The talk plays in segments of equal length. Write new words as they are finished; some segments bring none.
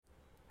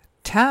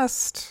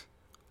Test.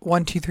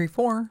 1, 2, 3,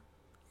 4.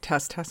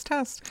 Test, test,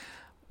 test.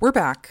 We're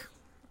back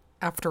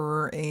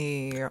after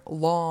a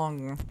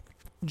long,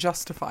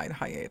 justified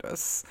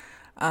hiatus.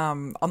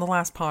 On the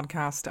last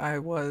podcast, I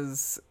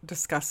was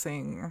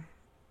discussing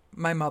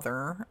my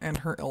mother and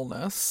her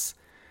illness.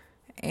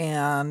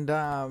 And,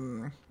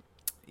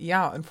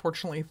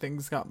 unfortunately,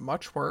 things got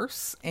much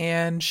worse.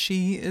 And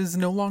she is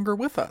no longer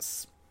with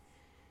us.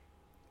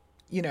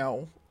 You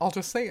know, I'll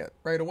just say it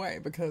right away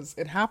because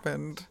it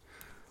happened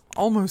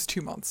almost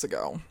 2 months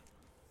ago.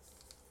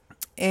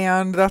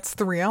 And that's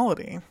the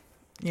reality.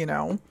 You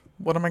know,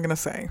 what am I going to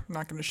say? I'm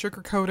not going to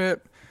sugarcoat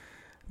it.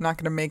 I'm not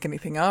going to make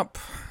anything up.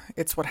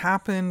 It's what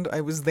happened.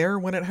 I was there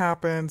when it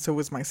happened. So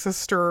was my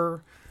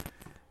sister.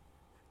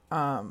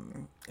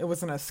 It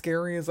wasn't as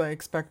scary as I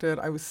expected.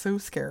 I was so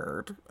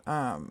scared.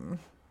 You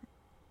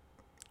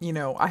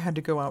know, I had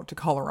to go out to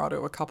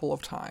Colorado a couple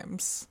of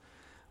times.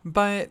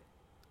 But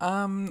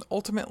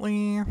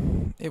ultimately,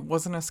 it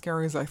wasn't as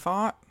scary as I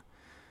thought.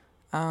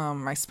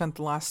 I spent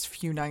the last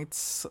few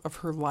nights of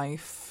her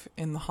life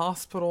in the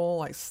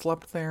hospital. I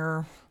slept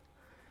there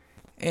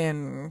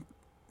in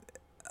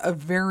a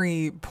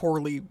very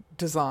poorly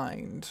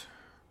designed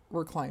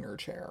recliner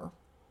chair.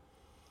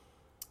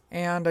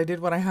 And I did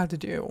what I had to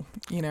do.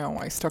 You know,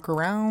 I stuck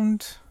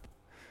around.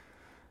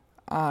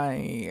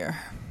 I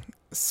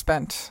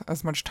spent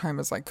as much time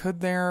as I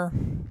could there.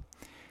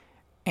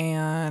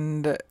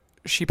 And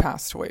she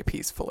passed away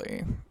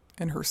peacefully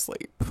in her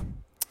sleep.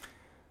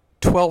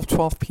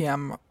 12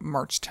 p.m.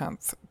 March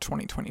 10th,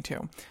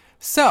 2022.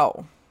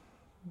 So,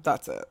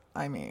 that's it.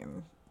 I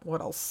mean, what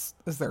else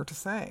is there to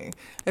say?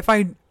 If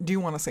I do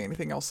want to say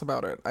anything else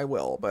about it, I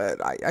will. But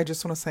I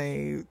just want to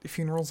say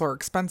funerals are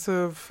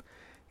expensive.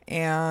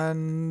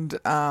 And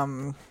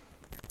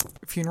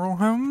funeral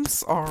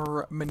homes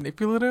are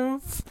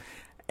manipulative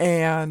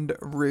and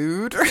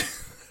rude.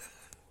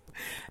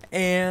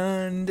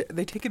 And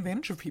they take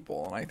advantage of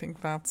people. And I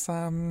think that's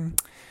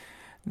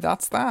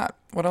that.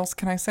 What else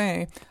can I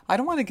say? I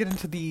don't want to get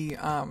into the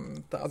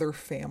other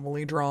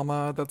family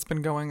drama that's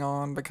been going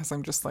on because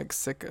I'm just like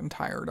sick and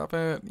tired of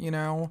it, you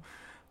know?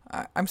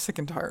 I'm sick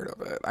and tired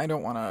of it. I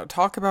don't want to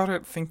talk about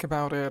it, think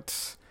about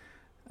it,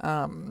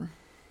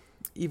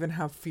 even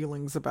have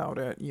feelings about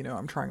it. You know,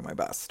 I'm trying my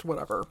best,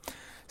 whatever.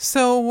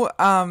 So,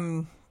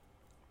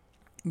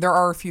 there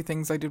are a few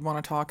things I did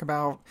want to talk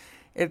about.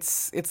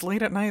 It's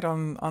late at night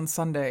on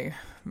Sunday,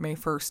 May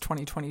 1st,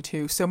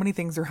 2022. So many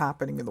things are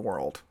happening in the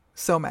world.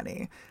 So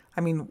many.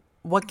 I mean,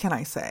 what can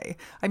I say?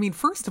 I mean,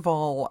 first of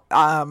all,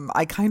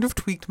 I kind of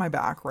tweaked my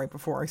back right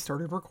before I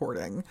started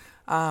recording.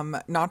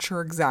 Not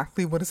sure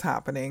exactly what is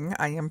happening.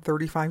 I am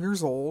 35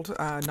 years old.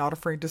 Not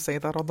afraid to say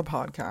that on the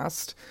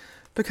podcast.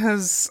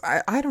 Because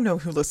I don't know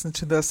who listens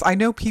to this. I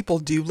know people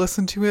do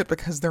listen to it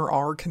because there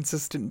are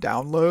consistent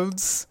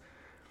downloads.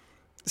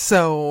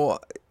 So,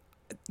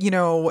 you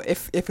know,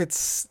 if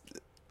it's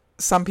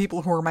some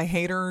people who are my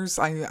haters,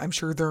 I'm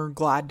sure they're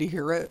glad to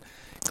hear it.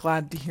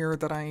 Glad to hear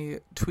that I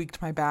tweaked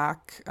my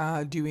back,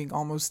 doing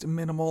almost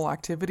minimal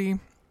activity.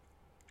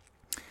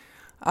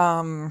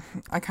 I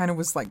kind of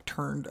was like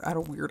turned at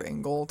a weird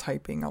angle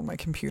typing on my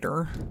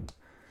computer.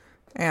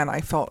 And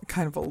I felt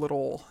kind of a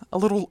little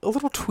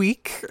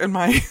tweak in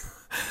my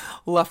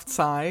left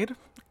side.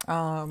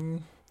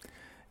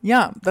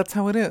 Yeah, that's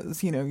how it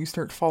is. You know, you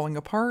start falling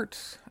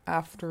apart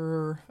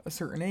after a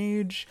certain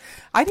age.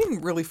 I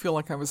didn't really feel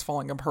like I was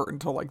falling apart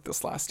until like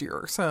this last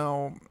year.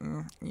 So,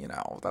 you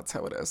know, that's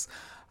how it is.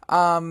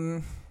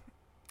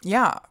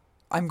 Yeah,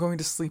 I'm going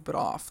to sleep it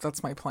off.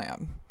 That's my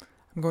plan.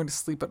 I'm going to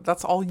sleep it.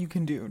 That's all you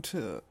can do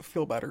to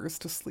feel better is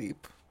to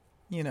sleep,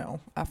 you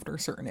know, after a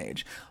certain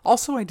age.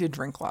 Also, I did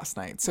drink last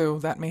night, so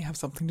that may have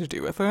something to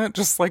do with it.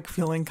 Just like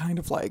feeling kind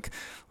of like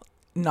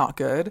not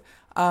good.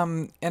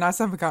 And as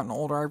I've gotten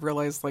older, I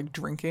realized like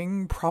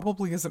drinking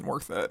probably isn't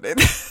worth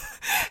it.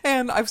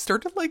 And I've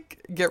started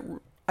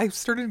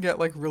to get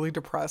like really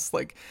depressed,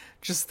 like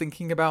just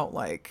thinking about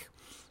like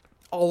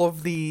all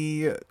of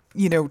the,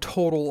 you know,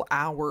 total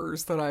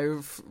hours that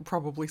I've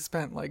probably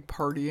spent like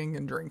partying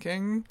and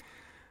drinking.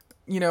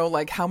 You know,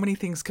 like how many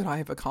things could I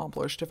have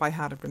accomplished if I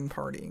hadn't been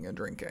partying and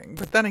drinking?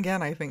 But then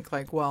again, I think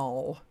like,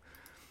 well,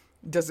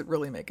 does it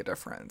really make a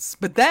difference?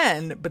 But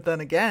then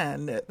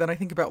again, then I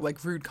think about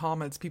like rude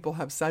comments people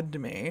have said to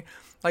me,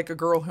 like a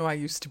girl who I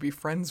used to be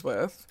friends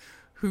with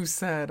who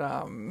said,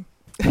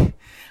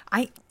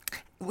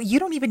 you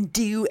don't even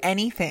do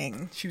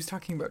anything. She was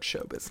talking about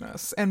show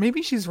business. And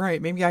maybe she's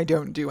right. Maybe I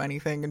don't do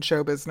anything in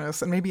show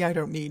business and maybe I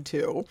don't need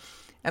to.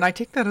 And I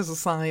take that as a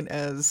sign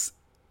as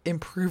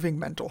improving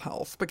mental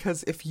health,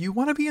 because if you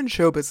want to be in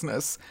show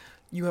business,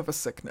 you have a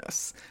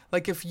sickness.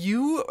 Like if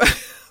you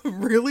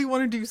really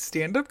want to do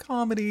stand-up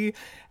comedy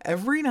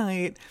every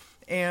night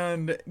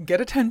and get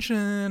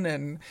attention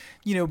and,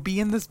 you know, be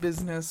in this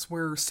business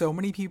where so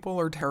many people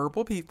are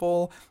terrible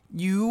people,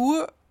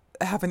 you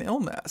have an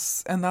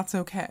illness and that's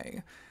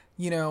okay.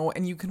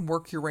 and you can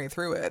work your way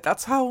through it.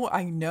 That's how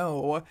I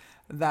know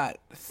that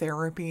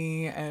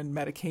therapy and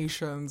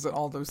medications and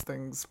all those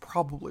things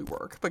probably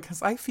work,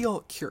 because I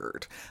feel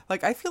cured.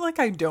 Like, I feel like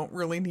I don't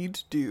really need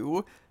to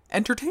do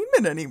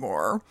entertainment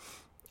anymore.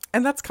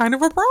 And that's kind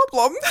of a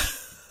problem.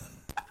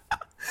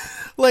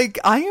 Like,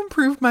 I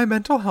improved my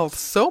mental health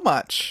so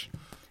much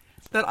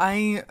that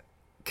I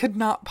could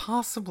not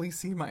possibly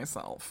see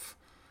myself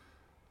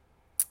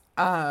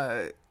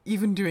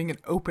even doing an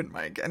open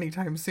mic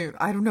anytime soon.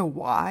 I don't know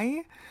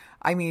why.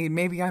 I mean,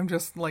 maybe I'm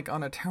just like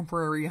on a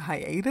temporary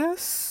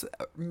hiatus.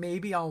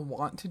 Maybe I'll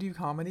want to do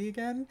comedy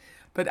again.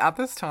 But at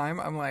this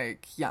time, I'm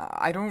like, yeah,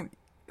 I don't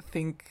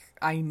think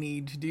I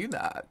need to do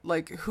that.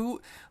 Like,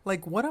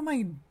 what am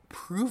I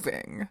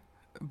proving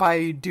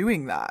by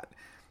doing that?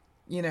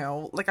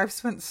 Like, I've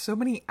spent so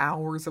many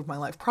hours of my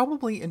life,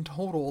 probably in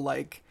total,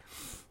 like,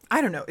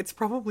 I don't know, it's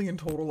probably in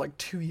total like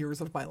 2 years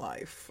of my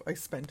life I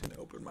spent in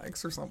open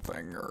mics or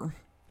something, or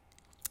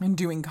in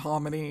doing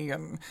comedy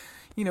and,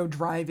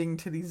 driving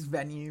to these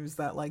venues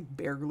that like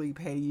barely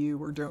pay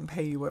you or don't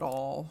pay you at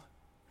all.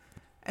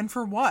 And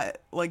for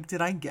what? Like,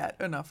 did I get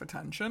enough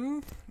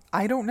attention?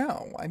 I don't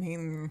know. I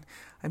mean,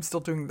 I'm still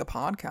doing the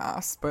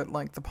podcast, but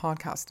like the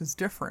podcast is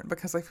different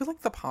because I feel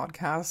like the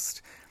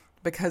podcast,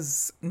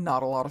 because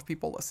not a lot of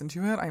people listen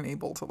to it, I'm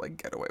able to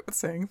like get away with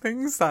saying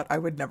things that I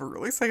would never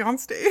really say on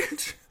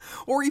stage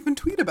or even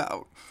tweet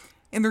about.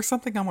 And there's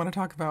something I want to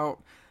talk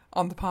about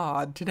on the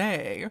pod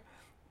today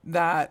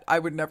that I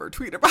would never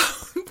tweet about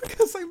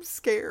because I'm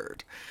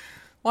scared.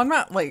 Well, I'm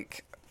not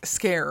like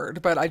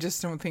scared, but I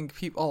just don't think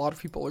a lot of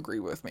people agree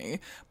with me.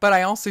 But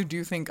I also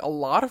do think a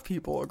lot of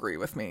people agree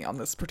with me on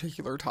this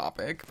particular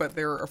topic, but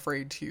they're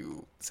afraid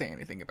to say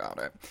anything about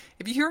it.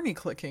 If you hear any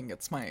clicking,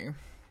 it's my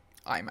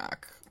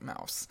iMac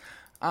mouse.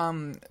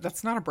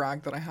 That's not a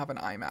brag that I have an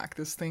iMac.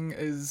 This thing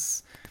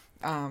is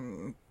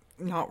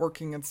not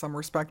working in some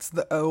respects.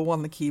 The O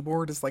on the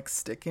keyboard is like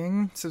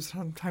sticking, so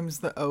sometimes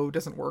the O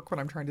doesn't work when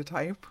I'm trying to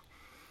type.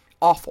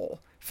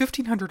 Awful.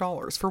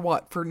 $1,500 for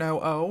what? For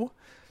no O?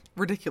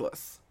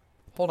 Ridiculous.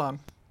 Hold on.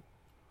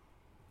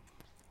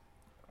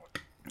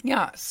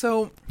 Yeah,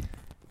 so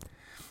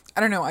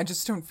I don't know. I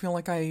just don't feel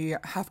like I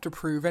have to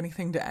prove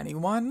anything to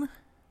anyone.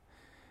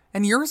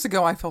 And years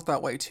ago, I felt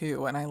that way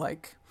too. And I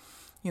like,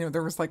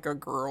 there was like a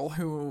girl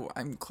who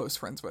I'm close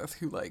friends with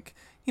who like,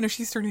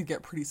 she's starting to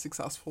get pretty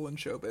successful in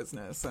show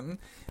business. And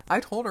I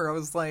told her, I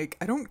was like,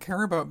 I don't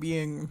care about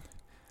being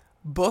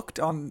booked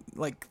on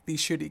like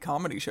these shitty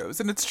comedy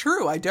shows. And it's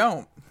true, I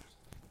don't.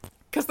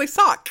 Because they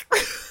suck.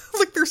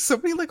 Like, there's so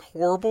many like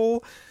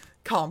horrible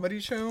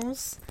comedy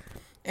shows.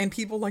 And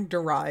people like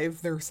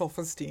derive their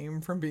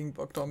self-esteem from being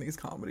booked on these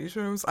comedy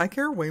shows. I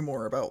care way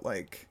more about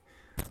like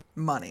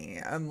money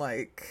and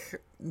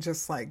like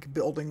just like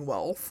building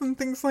wealth and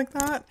things like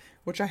that,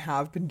 which I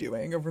have been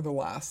doing over the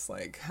last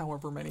like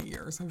however many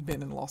years I've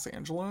been in Los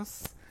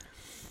Angeles.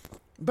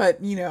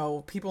 But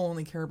people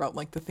only care about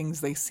like the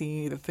things they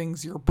see, the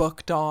things you're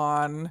booked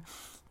on,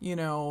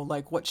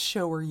 like what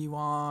show are you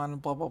on,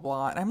 blah blah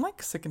blah. And I'm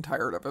like sick and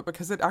tired of it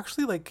because it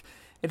actually like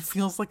it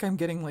feels like I'm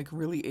getting like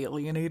really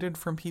alienated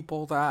from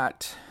people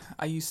that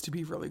I used to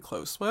be really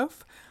close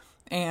with.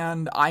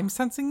 And I'm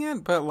sensing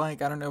it, but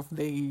like, I don't know if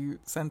they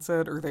sense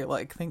it or they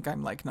like think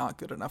I'm like not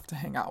good enough to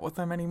hang out with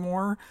them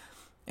anymore.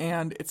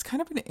 And it's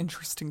kind of an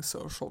interesting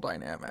social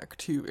dynamic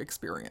to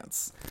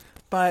experience.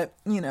 But,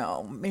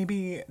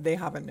 maybe they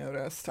haven't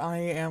noticed. I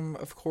am,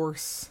 of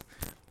course,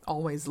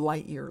 always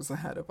light years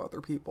ahead of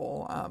other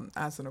people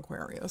as an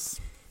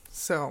Aquarius.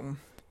 So,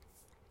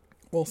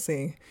 we'll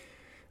see.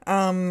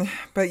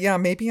 But yeah,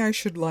 maybe I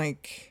should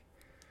like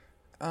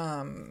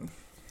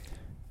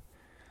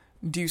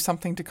do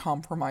something to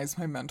compromise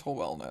my mental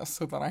wellness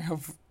so that I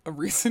have a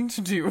reason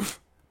to do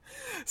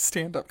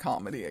stand-up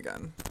comedy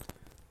again.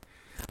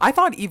 I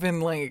thought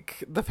even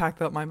like the fact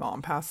that my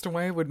mom passed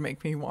away would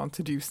make me want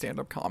to do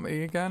stand-up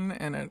comedy again,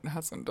 and it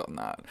hasn't done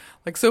that.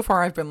 Like, so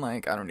far I've been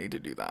like, I don't need to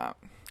do that.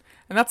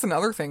 And that's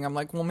another thing. I'm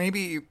like, well,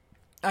 maybe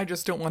I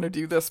just don't want to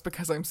do this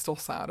because I'm still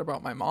sad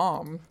about my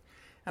mom.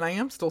 And I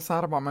am still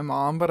sad about my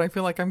mom, but I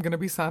feel like I'm going to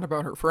be sad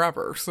about her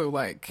forever. So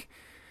like,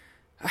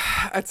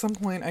 at some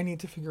point I need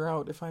to figure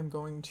out if I'm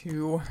going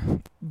to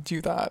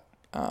do that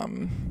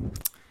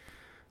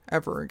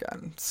ever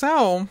again.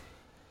 So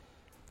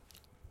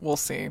we'll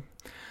see.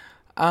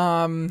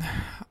 I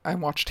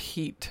watched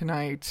Heat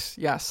tonight.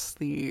 Yes,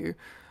 the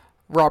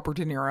Robert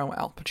De Niro,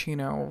 Al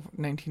Pacino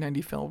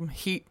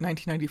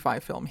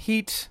 1995 film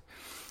Heat.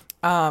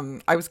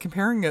 I was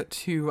comparing it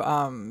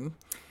to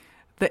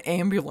the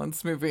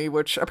Ambulance movie,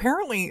 which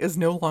apparently is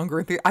no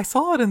longer I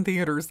saw it in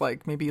theaters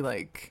like maybe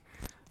like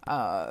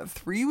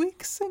 3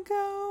 weeks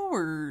ago,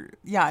 or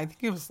yeah, I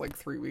think it was like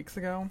 3 weeks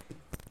ago,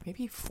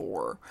 maybe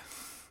 4.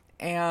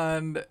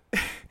 And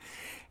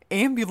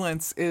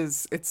Ambulance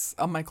it's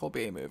a Michael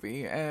Bay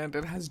movie, and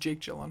it has Jake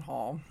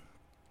Gyllenhaal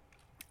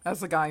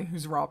as a guy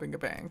who's robbing a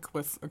bank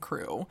with a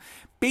crew.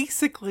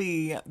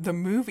 Basically, the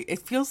movie, it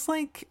feels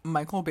like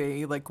Michael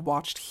Bay like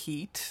watched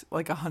Heat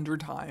like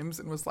 100 times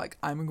and was like,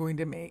 I'm going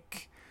to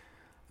make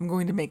I'm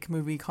going to make a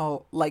movie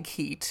called like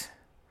Heat,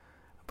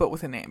 but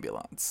with an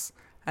ambulance.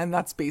 And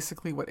that's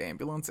basically what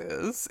Ambulance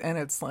is. And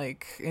it's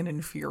like an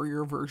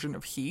inferior version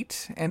of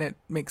Heat. And it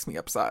makes me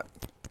upset.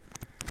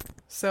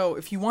 So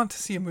if you want to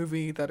see a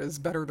movie that is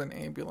better than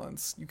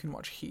Ambulance, you can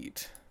watch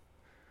Heat.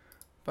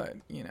 But,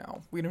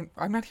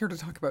 I'm not here to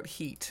talk about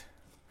Heat.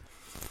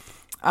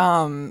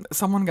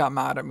 Someone got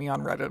mad at me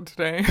on Reddit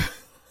today.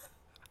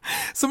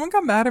 Someone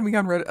got mad at me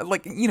on Reddit,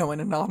 like, an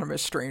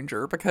anonymous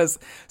stranger,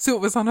 so it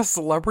was on a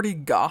celebrity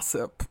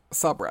gossip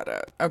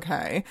subreddit,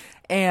 okay?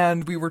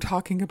 And we were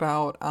talking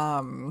about,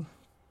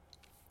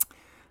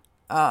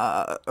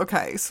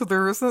 okay, so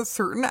there is a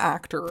certain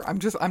actor, I'm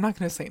not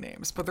going to say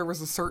names, but there was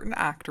a certain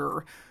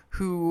actor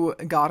who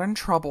got in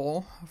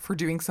trouble for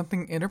doing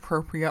something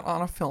inappropriate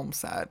on a film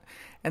set,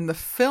 and the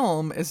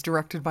film is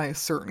directed by a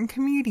certain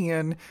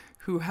comedian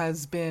who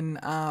has been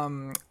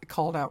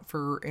called out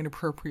for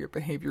inappropriate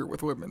behavior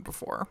with women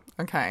before,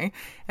 okay?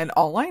 And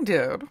all I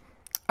did,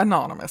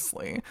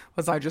 anonymously,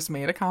 was I just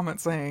made a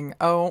comment saying,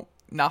 oh,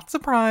 not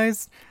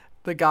surprised,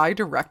 the guy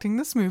directing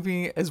this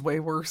movie is way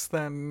worse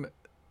than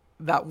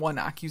that one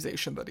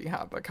accusation that he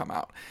had that come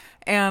out.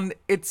 And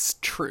it's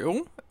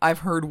true. I've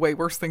heard way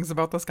worse things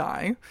about this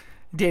guy,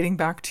 dating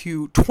back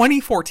to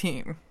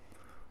 2014.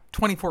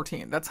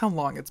 2014, that's how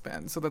long it's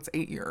been, so that's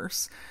 8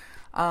 years.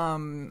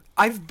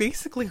 I've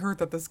basically heard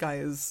that this guy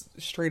is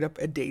straight up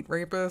a date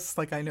rapist.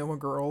 Like, I know a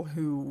girl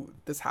who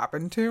this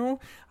happened to.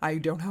 I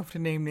don't have to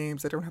name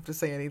names. I don't have to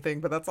say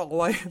anything, but that's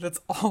all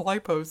I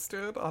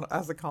posted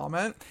as a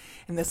comment.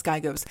 And this guy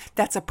goes,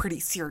 that's a pretty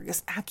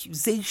serious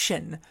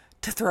accusation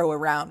to throw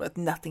around with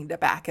nothing to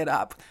back it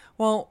up.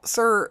 Well,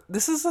 sir,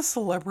 this is a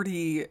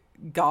celebrity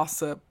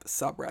gossip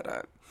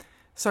subreddit.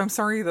 So I'm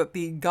sorry that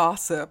the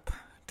gossip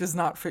does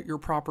not fit your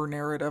proper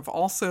narrative.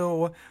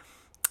 Also,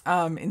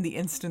 in the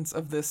instance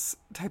of this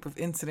type of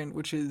incident,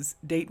 which is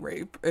date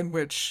rape, in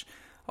which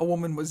a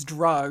woman was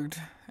drugged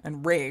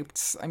and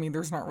raped, I mean,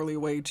 there's not really a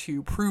way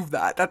to prove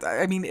that.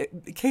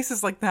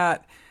 Cases like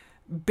that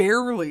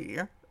barely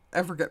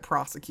ever get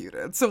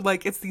prosecuted. So,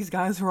 like, it's these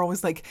guys who are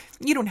always like,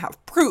 you don't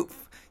have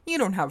proof. You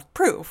don't have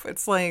proof.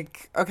 It's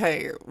like,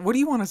 okay, what do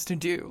you want us to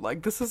do?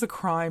 Like, this is a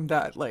crime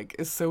that, like,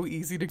 is so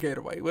easy to get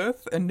away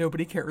with and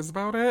nobody cares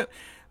about it,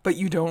 but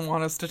you don't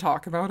want us to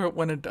talk about it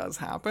when it does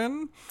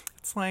happen.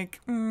 It's like,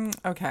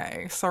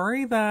 okay,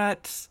 sorry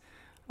that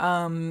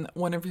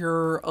one of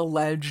your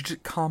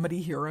alleged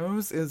comedy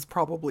heroes is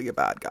probably a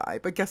bad guy.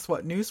 But guess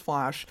what?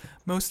 Newsflash,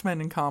 most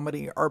men in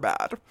comedy are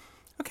bad.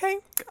 Okay?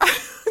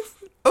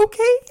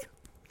 Okay?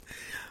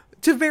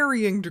 To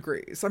varying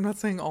degrees. I'm not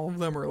saying all of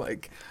them are,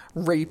 like,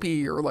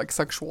 rapey or, like,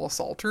 sexual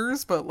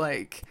assaulters, but,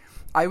 like,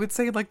 I would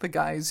say, like, the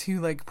guys who,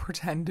 like,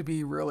 pretend to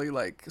be really,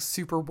 like,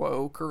 super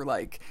woke, or,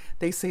 like,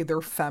 they say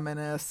they're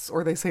feminists,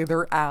 or they say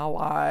they're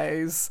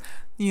allies,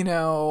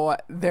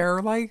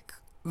 they're, like,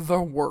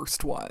 the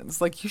worst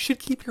ones. Like, you should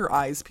keep your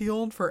eyes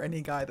peeled for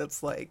any guy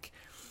that's like,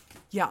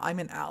 yeah, I'm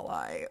an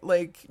ally.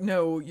 Like,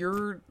 no,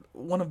 you're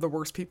one of the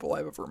worst people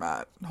I've ever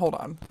met. Hold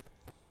on.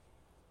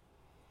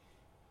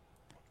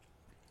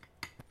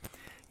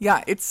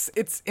 Yeah, it's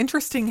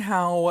interesting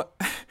how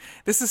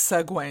this is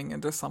segueing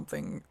into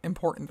something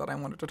important that I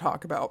wanted to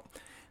talk about.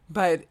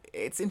 But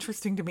it's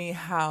interesting to me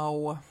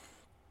how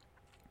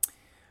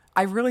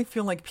I really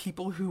feel like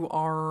people who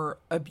are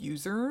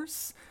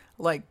abusers,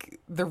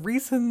 like, the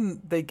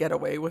reason they get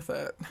away with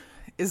it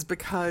is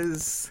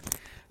because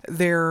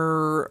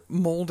they're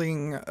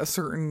molding a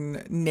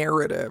certain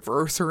narrative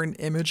or a certain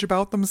image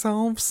about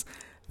themselves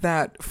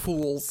that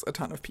fools a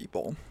ton of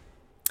people.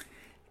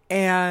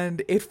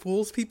 And it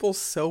fools people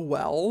so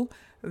well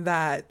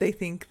that they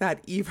think that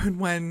even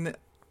when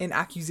an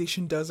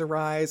accusation does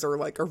arise, or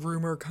like a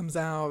rumor comes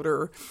out,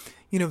 or,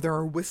 there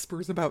are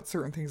whispers about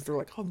certain things, they're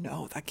like, oh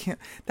no, that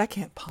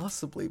can't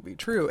possibly be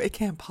true. It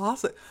can't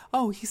possibly,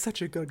 oh, he's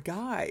such a good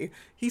guy.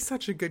 He's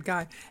such a good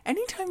guy.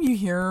 Anytime you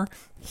hear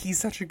he's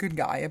such a good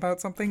guy about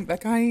something,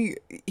 that guy,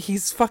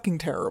 he's fucking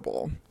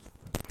terrible.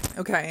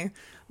 Okay?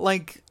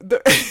 Like,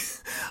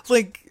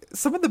 like,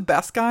 some of the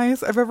best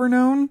guys I've ever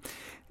known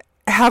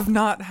have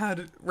not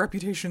had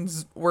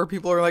reputations where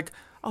people are like,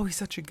 oh, he's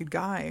such a good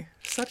guy.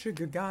 Such a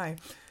good guy.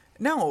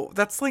 No,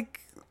 that's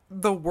like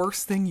the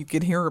worst thing you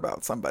could hear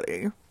about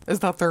somebody, is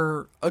that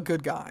they're a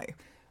good guy.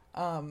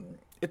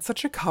 It's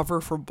such a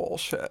cover for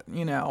bullshit,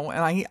 and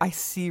I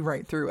see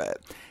right through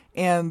it.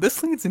 And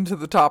this leads into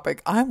the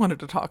topic I wanted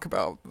to talk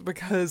about,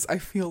 because I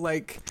feel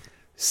like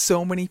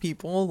so many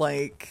people,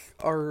 like,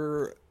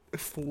 are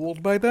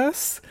fooled by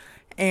this.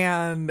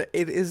 And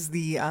it is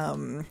the,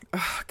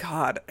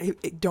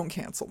 don't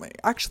cancel me.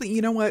 Actually,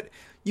 you know what?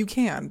 You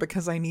can,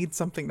 because I need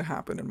something to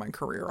happen in my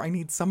career. I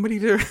need somebody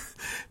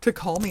to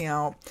call me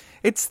out.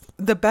 It's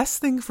the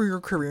best thing for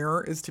your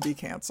career is to be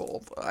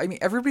canceled. I mean,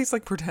 everybody's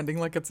like pretending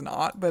like it's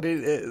not, but it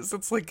is.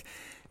 It's like,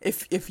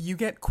 if you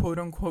get quote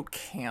unquote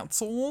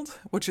canceled,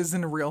 which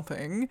isn't a real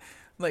thing,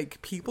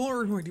 like, people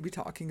are going to be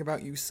talking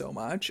about you so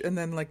much. And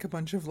then, like, a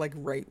bunch of, like,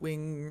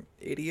 right-wing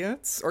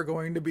idiots are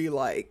going to be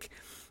like,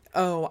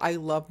 oh, I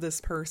love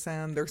this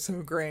person. They're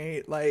so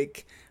great.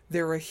 Like,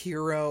 they're a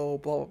hero,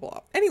 blah, blah, blah.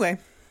 Anyway,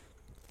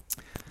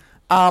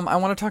 I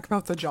want to talk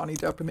about the Johnny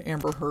Depp and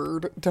Amber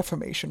Heard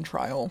defamation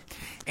trial.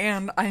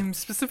 And I'm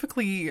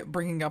specifically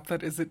bringing up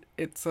that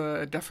it's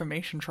a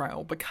defamation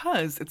trial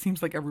because it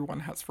seems like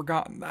everyone has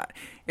forgotten that.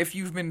 If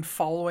you've been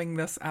following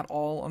this at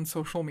all on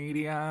social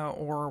media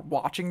or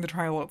watching the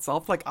trial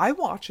itself, like I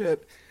watch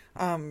it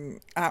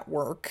at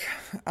work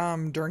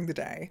during the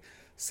day.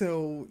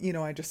 So,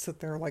 I just sit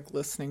there like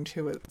listening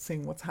to it,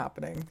 seeing what's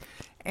happening.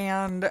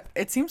 And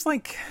it seems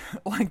like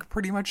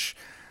pretty much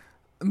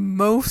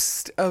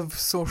most of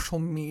social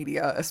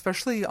media,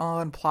 especially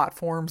on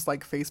platforms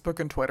like Facebook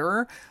and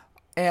Twitter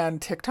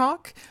and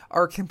TikTok,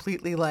 are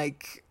completely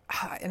like,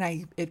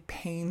 and it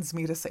pains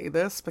me to say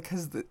this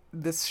because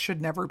this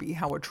should never be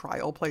how a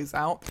trial plays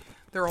out.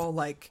 They're all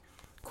like,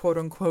 quote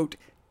unquote,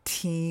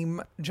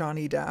 team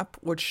Johnny Depp,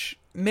 which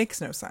makes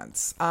no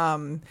sense.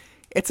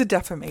 It's a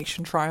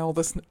defamation trial.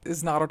 This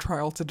is not a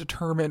trial to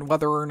determine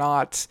whether or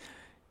not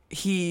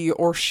he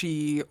or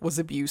she was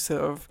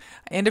abusive.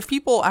 And if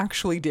people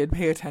actually did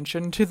pay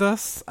attention to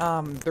this,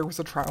 there was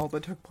a trial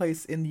that took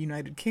place in the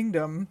United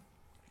Kingdom.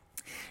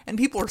 And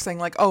people are saying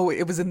like, oh,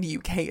 it was in the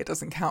UK, it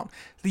doesn't count.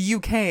 The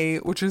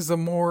UK, which is a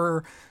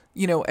more,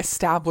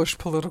 established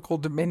political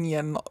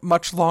dominion,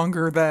 much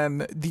longer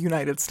than the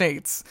United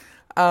States.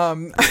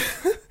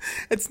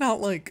 It's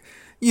not like,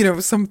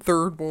 some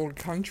third world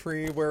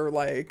country where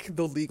like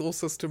the legal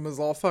system is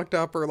all fucked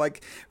up, or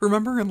like,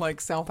 remember in like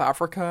South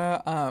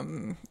Africa,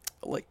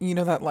 like,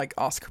 that like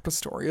Oscar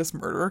Pistorius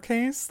murder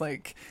case,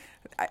 like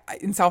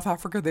in South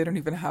Africa, they don't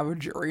even have a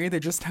jury. They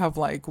just have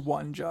like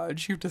one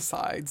judge who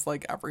decides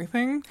like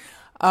everything.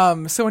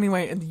 So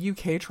anyway, in the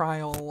UK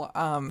trial,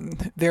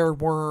 there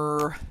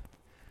were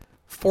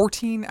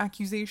 14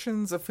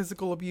 accusations of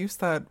physical abuse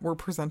that were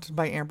presented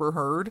by Amber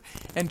Heard,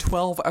 and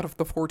 12 out of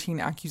the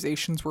 14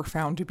 accusations were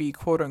found to be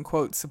quote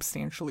unquote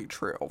substantially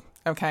true.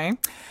 Okay.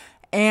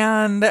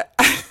 And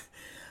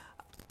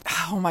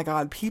oh my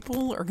God,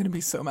 people are going to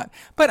be so mad.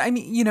 But I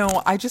mean,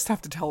 I just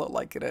have to tell it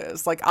like it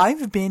is. Like,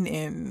 I've been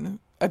in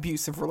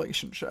abusive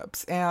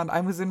relationships, and I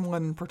was in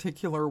one in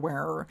particular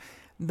where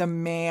the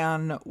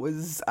man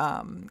was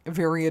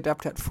very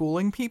adept at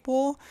fooling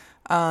people.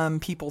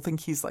 People think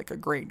he's like a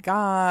great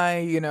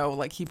guy,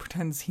 like he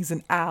pretends he's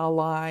an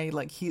ally.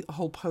 Like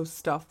he'll post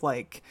stuff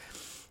like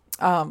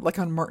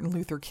on Martin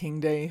Luther King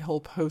Day, he'll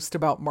post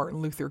about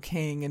Martin Luther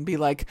King and be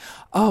like,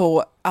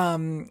 oh,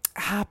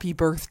 happy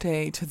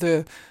birthday to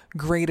the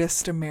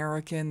greatest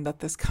American that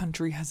this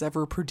country has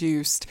ever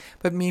produced.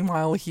 But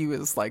meanwhile, he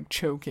was like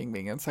choking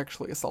me and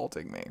sexually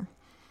assaulting me.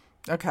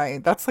 Okay,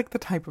 that's like the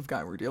type of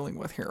guy we're dealing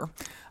with here.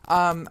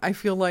 I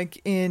feel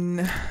like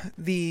in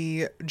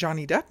the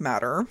Johnny Depp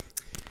matter,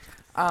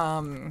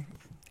 and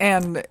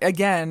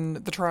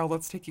again, the trial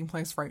that's taking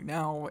place right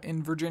now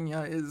in Virginia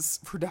is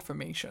for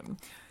defamation.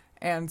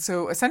 And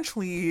so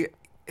essentially,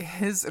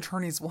 his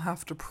attorneys will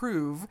have to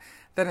prove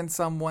that in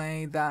some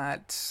way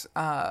that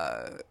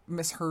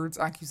Miss Heard's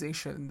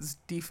accusations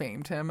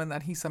defamed him and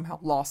that he somehow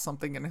lost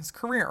something in his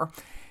career.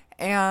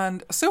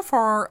 And so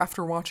far,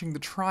 after watching the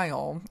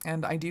trial,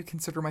 and I do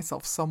consider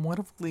myself somewhat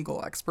of a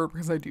legal expert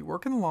because I do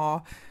work in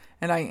law,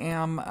 and I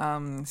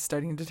am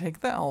studying to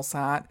take the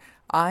LSAT,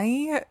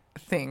 I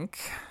think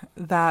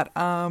that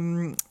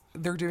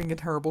they're doing a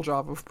terrible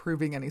job of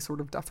proving any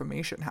sort of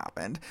defamation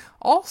happened.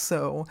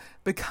 Also,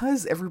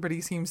 because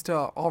everybody seems to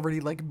already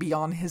like be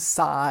on his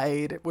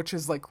side, which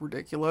is like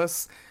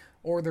ridiculous,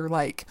 or they're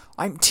like,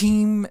 I'm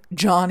team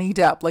Johnny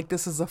Depp, like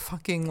this is a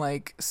fucking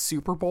like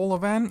Super Bowl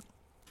event.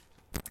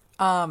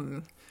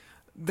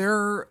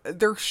 They're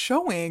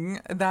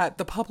showing that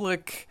the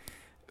public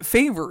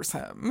favors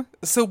him.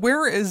 So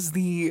where is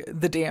the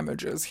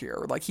damages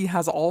here? Like, he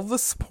has all the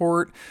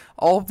support,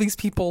 all of these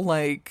people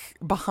like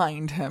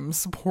behind him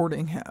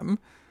supporting him.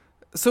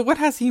 So what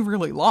has he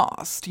really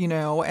lost,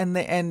 And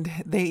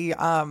they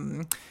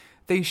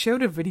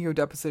showed a video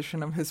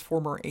deposition of his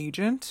former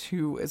agent,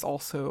 who is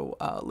also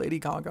Lady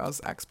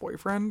Gaga's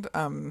ex-boyfriend.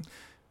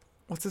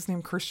 What's his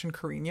name? Christian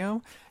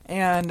Carino.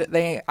 And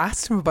they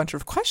asked him a bunch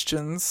of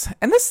questions.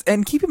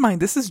 And keep in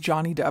mind, this is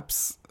Johnny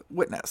Depp's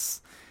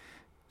witness.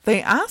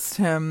 They asked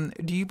him,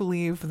 do you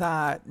believe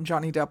that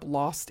Johnny Depp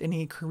lost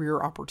any career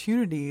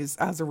opportunities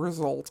as a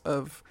result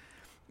of,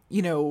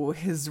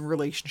 his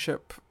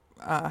relationship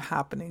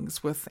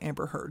happenings with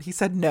Amber Heard? He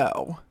said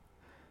no.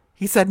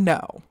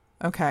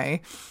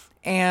 Okay.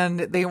 And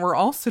they were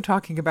also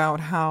talking about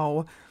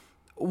how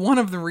one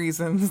of the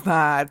reasons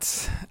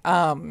that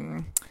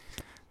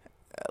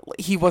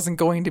he wasn't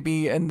going to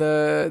be in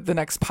the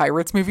next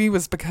Pirates movie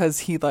was because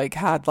he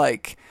had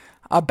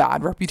a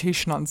bad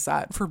reputation on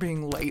set for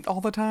being late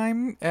all the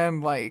time,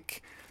 and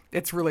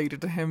it's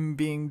related to him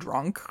being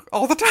drunk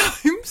all the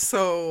time.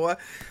 So,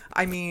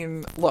 I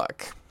mean,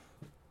 look,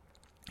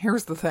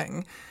 here's the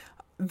thing.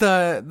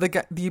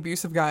 The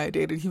abusive guy I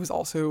dated, he was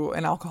also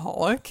an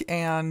alcoholic,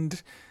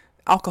 and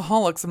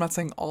alcoholics, I'm not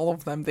saying all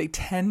of them, they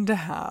tend to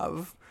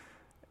have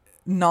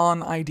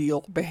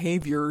non-ideal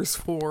behaviors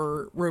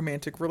for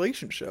romantic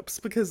relationships,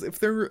 because if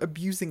they're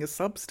abusing a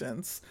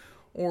substance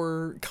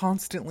or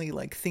constantly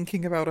like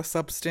thinking about a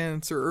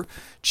substance or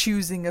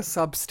choosing a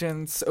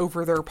substance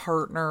over their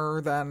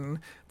partner, then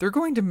they're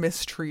going to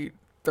mistreat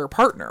their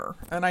partner.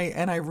 And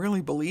I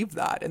really believe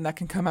that, and that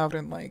can come out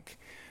in like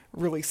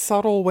really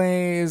subtle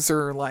ways,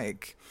 or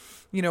like,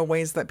 you know,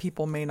 ways that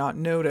people may not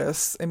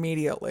notice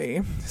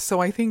immediately.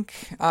 So I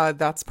think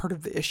that's part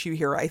of the issue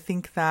here. I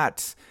think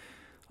that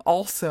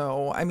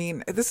also, I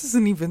mean, this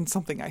isn't even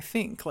something I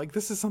think. Like,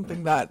 this is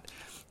something that,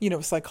 you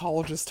know,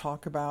 psychologists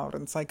talk about,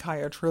 and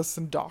psychiatrists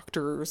and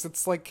doctors.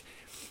 It's like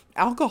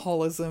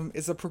alcoholism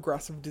is a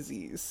progressive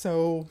disease.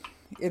 So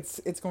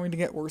it's going to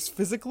get worse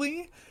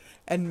physically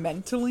and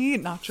mentally,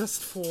 not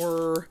just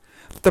for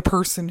the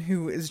person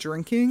who is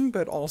drinking,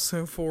 but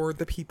also for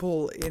the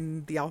people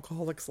in the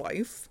alcoholic's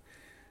life.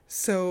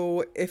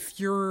 So if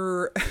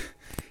you're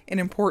an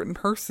important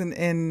person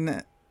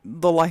in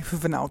the life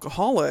of an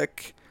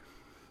alcoholic,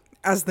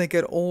 as they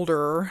get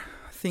older,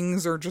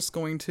 things are just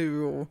going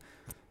to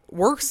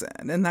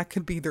worsen, and that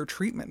could be their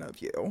treatment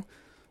of you,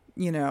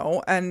 you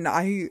know, and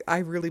I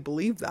really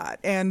believe that.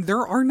 And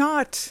there are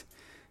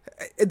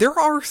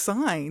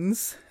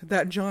signs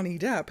that Johnny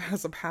Depp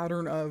has a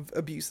pattern of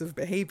abusive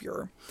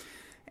behavior.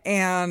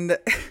 And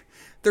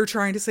they're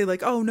trying to say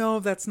like, oh no,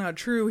 that's not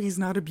true. He's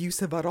not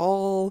abusive at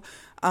all.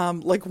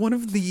 Like one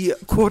of the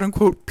quote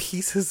unquote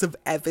pieces of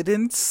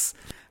evidence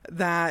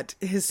that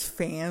his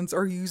fans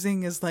are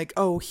using is like,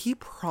 oh, he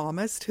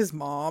promised his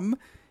mom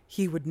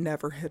he would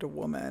never hit a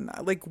woman.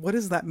 Like, what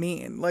does that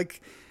mean?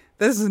 Like,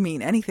 that doesn't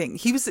mean anything.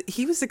 He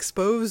was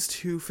exposed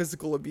to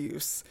physical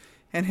abuse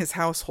in his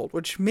household,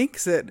 which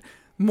makes it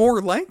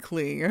more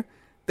likely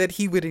that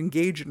he would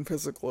engage in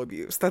physical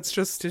abuse. That's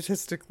just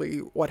statistically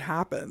what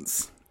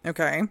happens.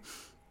 Okay.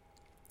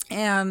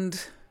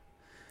 And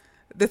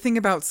the thing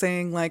about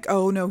saying like,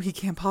 oh no, he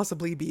can't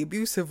possibly be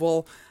abusive.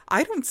 Well,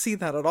 I don't see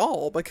that at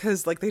all,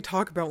 because like they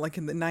talk about like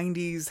in the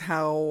 90s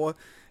how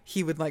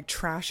he would like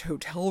trash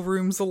hotel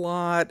rooms a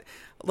lot,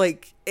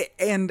 like,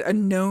 and a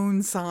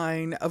known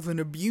sign of an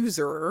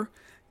abuser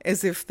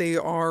is if they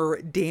are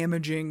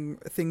damaging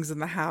things in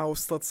the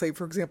house. Let's say,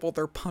 for example,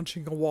 they're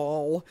punching a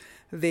wall,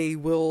 they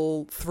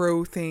will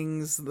throw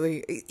things,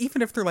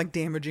 even if they're like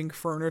damaging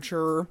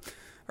furniture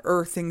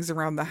or things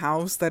around the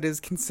house, that is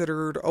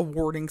considered a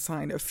warning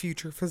sign of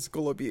future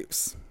physical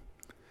abuse.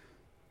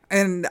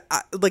 And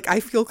I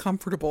feel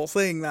comfortable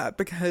saying that,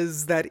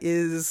 because that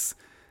is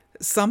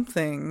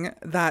something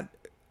that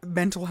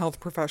mental health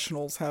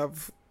professionals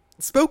have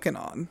spoken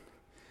on.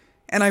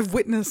 And I've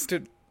witnessed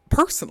it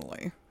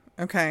personally.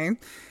 Okay.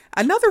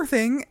 Another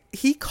thing,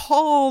 he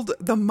called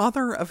the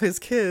mother of his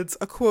kids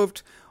a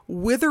quote,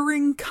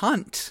 withering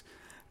cunt.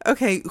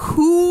 Okay.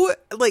 Who,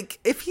 like,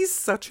 if he's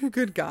such a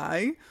good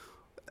guy,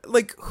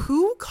 like,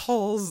 who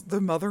calls the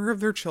mother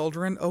of their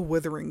children a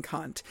withering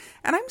cunt?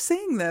 And I'm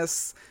saying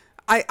this,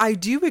 I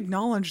do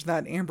acknowledge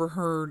that Amber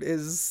Heard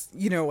is,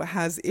 you know,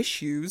 has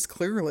issues,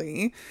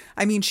 clearly.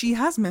 I mean, she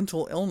has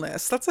mental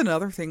illness. That's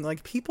another thing.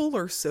 Like, people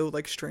are so,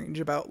 like, strange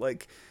about,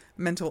 like,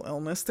 mental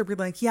illness. They'll be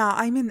like, yeah,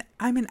 I'm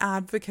an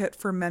advocate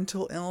for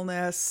mental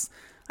illness.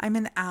 I'm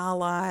an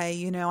ally,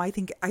 you know, I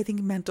think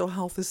mental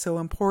health is so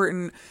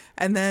important.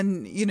 And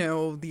then, you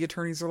know, the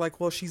attorneys are like,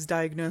 well, she's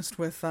diagnosed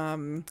with,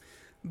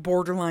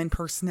 borderline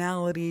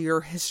personality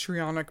or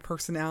histrionic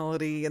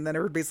personality, and then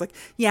everybody's like,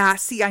 yeah,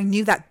 see, I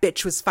knew that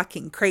bitch was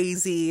fucking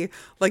crazy.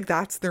 Like,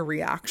 that's their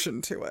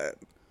reaction to it.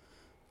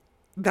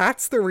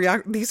 That's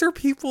the these are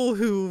people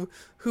who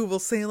will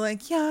say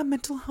like, yeah,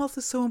 mental health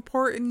is so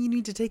important, you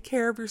need to take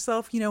care of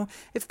yourself, you know,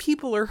 if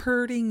people are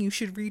hurting, you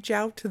should reach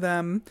out to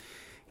them.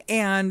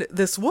 And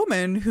this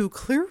woman who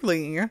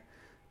clearly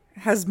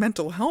has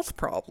mental health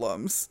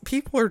problems,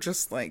 people are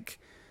just like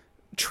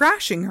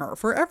trashing her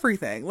for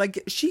everything.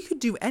 Like, she could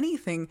do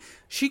anything.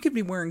 She could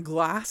be wearing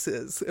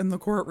glasses in the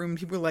courtroom.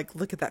 People are like,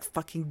 look at that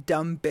fucking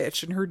dumb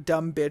bitch and her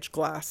dumb bitch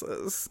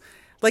glasses.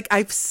 Like,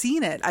 I've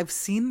seen it. I've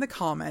seen the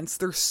comments.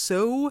 They're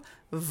so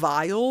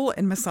vile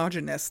and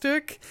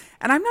misogynistic.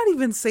 And I'm not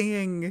even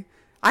saying,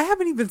 I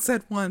haven't even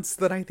said once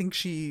that I think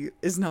she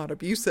is not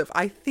abusive.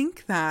 I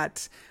think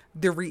that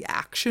the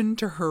reaction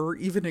to her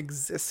even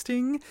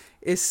existing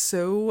is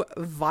so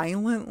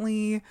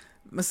violently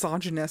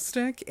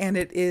misogynistic, and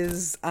it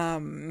is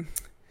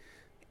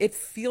it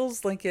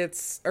feels like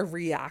it's a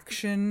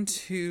reaction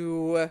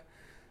to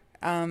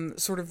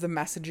sort of the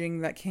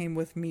messaging that came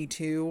with Me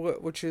Too,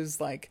 which is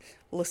like,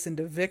 listen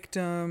to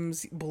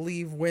victims,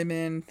 believe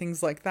women,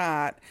 things like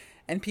that.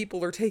 And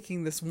people are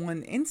taking this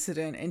one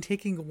incident and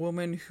taking a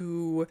woman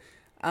who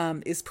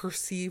is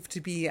perceived to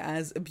be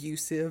as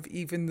abusive,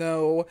 even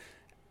though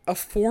a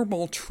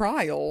formal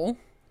trial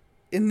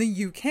in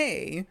the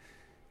UK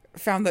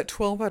found that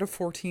 12 out of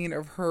 14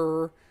 of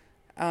her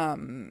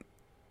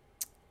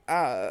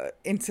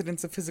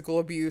incidents of physical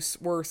abuse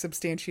were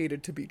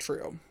substantiated to be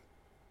true.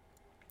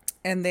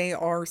 And they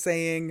are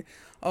saying,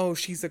 oh,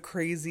 she's a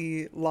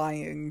crazy,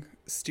 lying,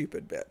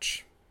 stupid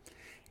bitch.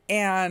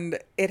 And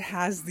it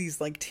has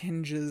these like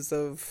tinges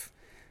of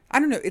I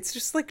don't know, it's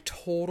just like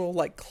total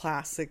like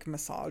classic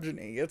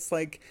misogyny. It's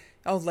like,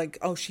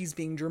 oh, she's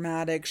being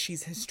dramatic,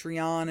 she's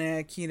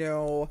histrionic, she's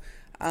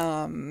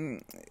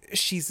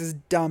this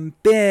dumb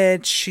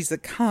bitch, she's a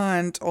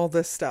cunt, all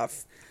this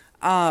stuff.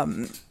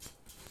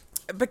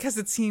 Because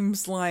it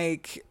seems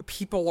like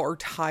people are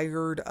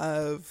tired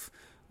of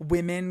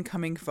women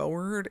coming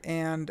forward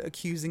and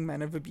accusing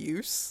men of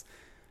abuse.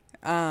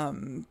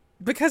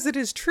 Because it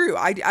is true.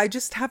 I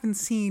just haven't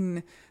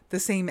seen the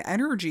same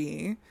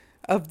energy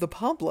of the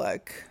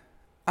public,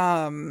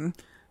 decrying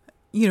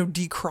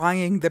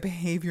the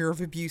behavior of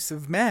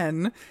abusive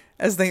men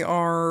as they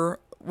are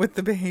with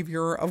the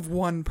behavior of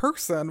one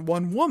person,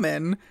 one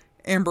woman,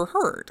 Amber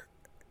Heard.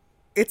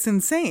 It's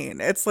insane.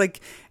 It's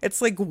like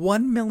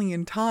 1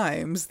 million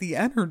times the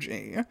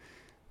energy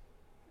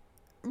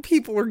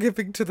people are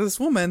giving to this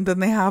woman than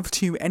they have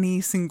to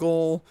any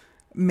single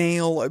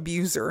male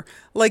abuser.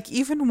 Like,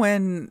 even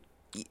when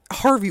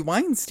Harvey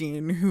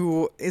Weinstein,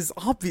 who is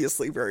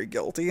obviously very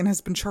guilty and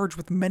has been charged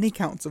with many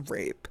counts of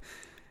rape,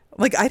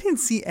 like, I didn't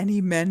see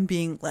any men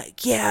being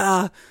like,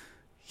 yeah,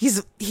 he's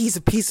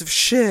a piece of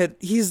shit,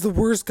 he's the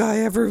worst guy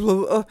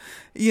ever.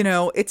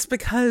 It's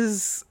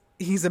because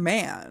he's a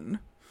man,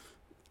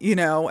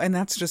 and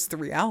that's just the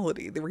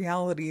reality. The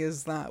reality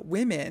is that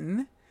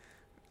women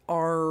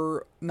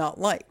are not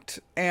liked.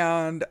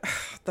 And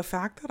the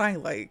fact that I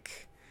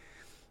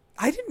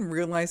didn't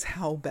realize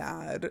how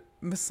bad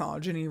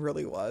misogyny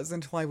really was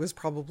until I was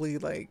probably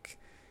like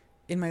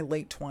in my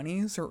late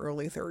 20s or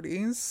early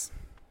 30s.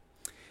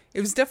 It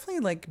was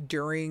definitely like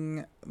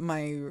during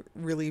my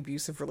really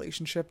abusive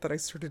relationship that I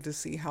started to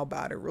see how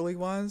bad it really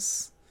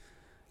was.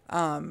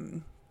 Yeah,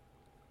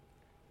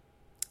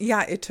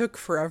 it took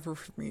forever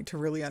for me to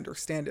really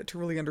understand it, to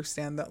really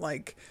understand that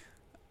like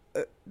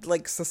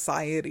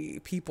society,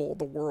 people,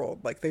 the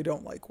world, like, they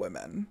don't like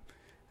women,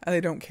 and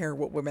they don't care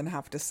what women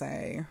have to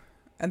say,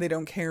 and they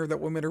don't care that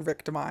women are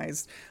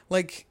victimized.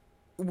 Like,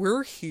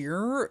 we're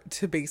here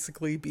to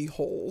basically be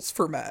holes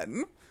for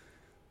men.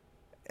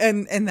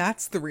 And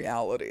that's the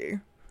reality,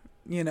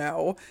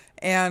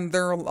 and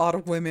there are a lot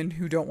of women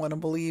who don't want to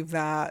believe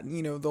that.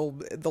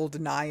 They'll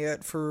deny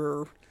it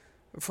for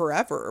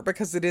forever,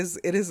 because it is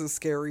a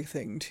scary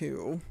thing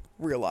to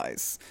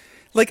realize.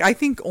 Like, I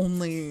think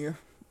only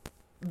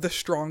the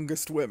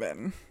strongest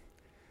women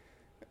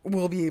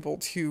will be able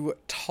to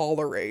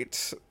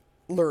tolerate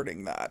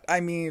learning that. I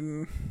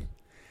mean,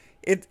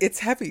 it's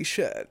heavy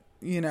shit,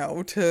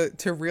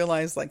 to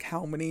realize like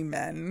how many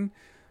men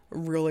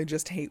really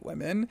just hate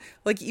women.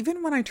 Like,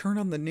 even when I turn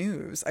on the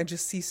news, I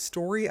just see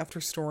story after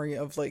story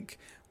of like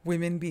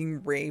women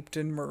being raped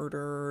and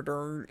murdered,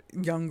 or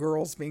young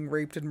girls being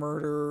raped and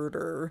murdered,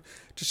 or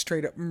just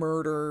straight up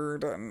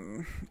murdered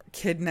and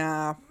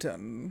kidnapped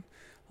and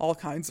all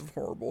kinds of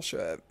horrible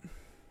shit.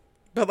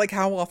 But like,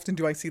 how often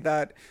do I see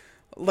that?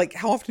 Like,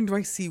 how often do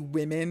I see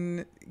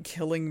women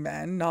killing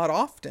men? Not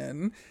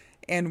often.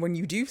 And when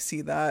you do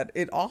see that,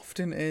 it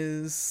often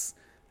is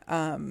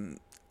a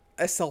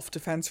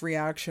self-defense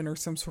reaction or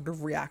some sort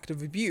of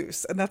reactive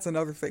abuse. And that's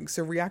another thing.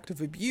 So reactive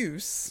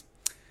abuse,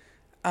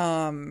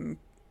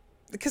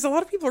 because a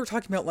lot of people are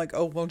talking about like,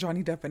 oh, well,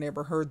 Johnny Depp and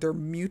Amber Heard, they're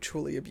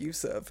mutually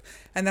abusive.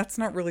 And that's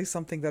not really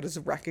something that is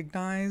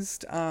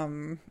recognized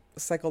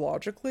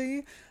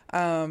psychologically.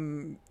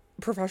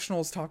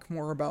 Professionals talk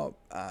more about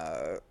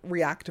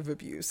reactive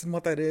abuse, and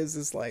what that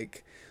is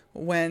like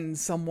when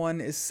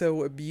someone is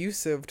so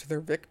abusive to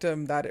their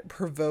victim that it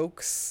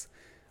provokes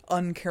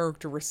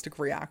uncharacteristic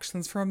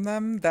reactions from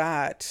them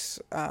that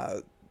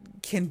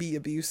can be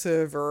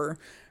abusive or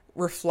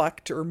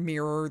reflect or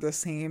mirror the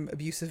same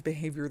abusive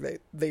behavior that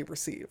they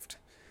received.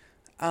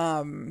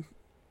 And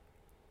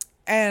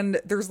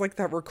there's like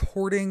that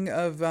recording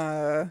of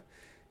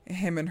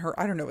him and her,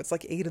 I don't know, it's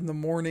like 8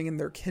 a.m. in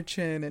their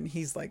kitchen, and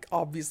he's like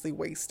obviously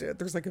wasted.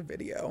 There's like a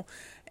video,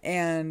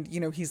 and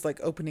he's like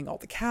opening all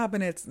the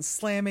cabinets and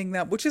slamming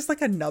them, which is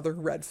like another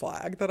red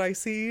flag that I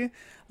see.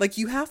 Like,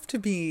 you have to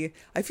be,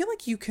 I feel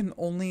like you can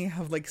only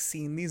have like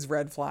seen these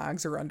red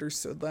flags or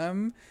understood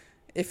them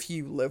if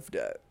you lived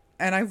it.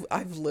 And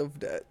I've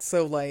lived it.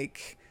 So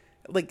like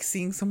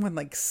seeing someone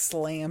like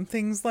slam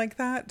things like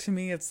that, to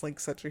me it's like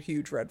such a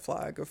huge red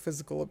flag of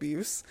physical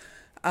abuse.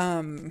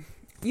 And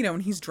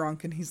he's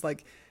drunk, and he's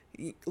like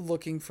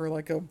looking for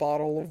like a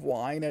bottle of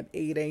wine at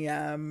 8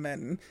 a.m.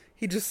 and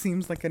he just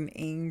seems like an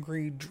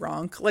angry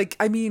drunk. Like,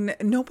 I mean,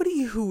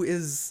 nobody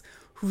who's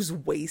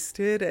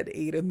wasted at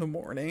 8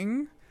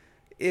 a.m.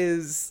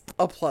 is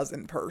a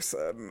pleasant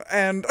person.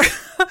 And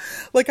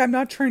like, I'm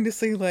not trying to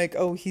say like,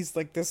 oh, he's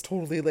like this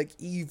totally like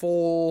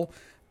evil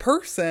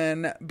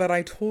person, but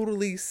I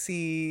totally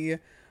see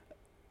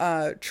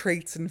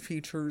traits and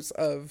features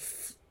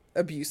of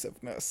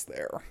abusiveness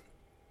there.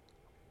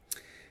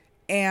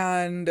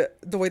 And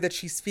the way that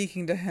she's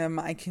speaking to him,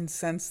 I can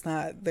sense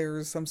that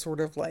there's some sort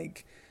of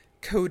like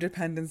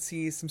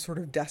codependency, some sort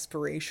of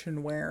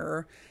desperation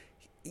where,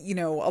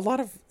 a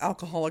lot of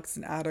alcoholics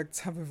and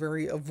addicts have a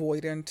very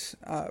avoidant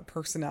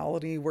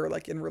personality, where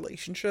like in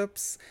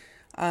relationships,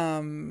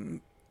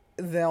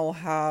 they'll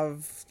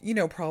have,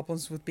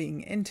 problems with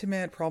being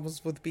intimate,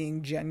 problems with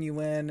being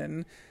genuine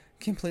and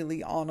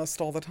completely honest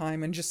all the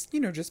time, and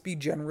just be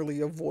generally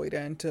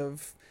avoidant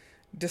of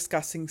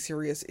discussing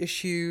serious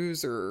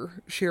issues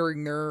or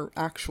sharing their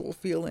actual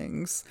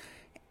feelings.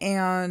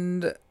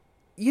 And,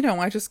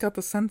 I just got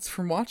the sense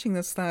from watching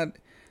this that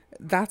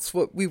that's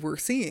what we were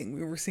seeing.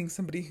 We were seeing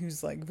somebody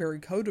who's like very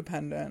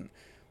codependent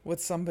with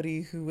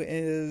somebody who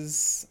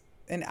is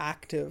an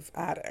active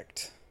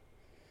addict.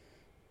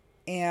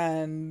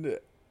 And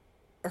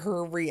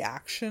her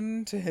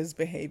reaction to his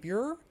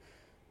behavior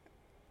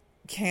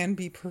can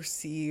be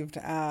perceived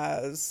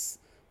as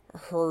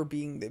her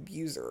being the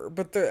abuser.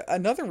 But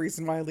another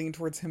reason why I lean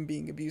towards him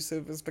being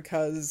abusive is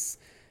because,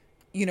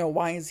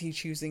 why is he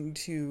choosing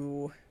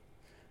to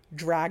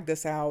drag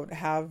this out,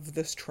 have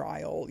this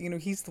trial?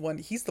 He's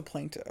the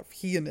plaintiff.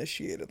 He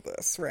initiated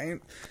this, right?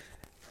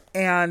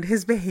 And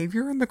his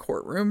behavior in the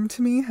courtroom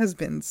to me has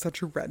been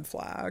such a red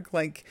flag.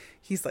 Like,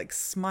 he's like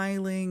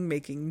smiling,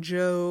 making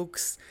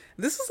jokes.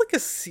 This is like a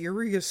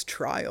serious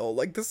trial.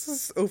 Like, this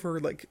is over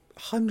like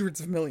hundreds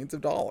of millions of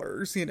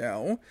dollars,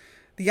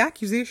 The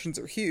accusations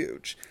are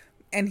huge.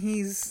 And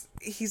he's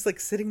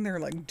like sitting there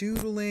like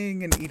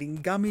doodling and eating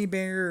gummy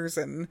bears,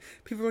 and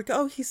people are like,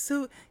 "Oh, he's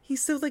so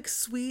like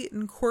sweet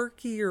and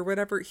quirky or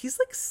whatever." He's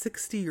like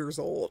 60 years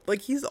old.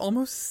 Like, he's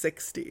almost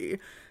 60.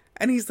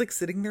 And he's like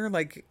sitting there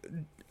like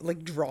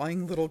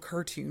drawing little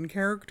cartoon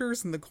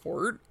characters in the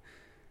court.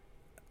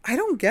 I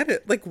don't get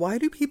it. Like, why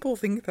do people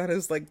think that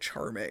is like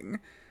charming?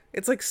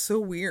 It's like so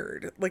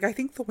weird. Like, I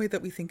think the way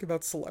that we think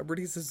about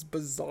celebrities is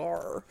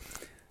bizarre.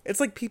 It's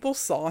like people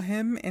saw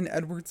him in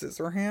Edward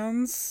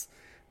Scissorhands,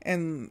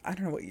 and I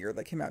don't know what year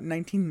that came out,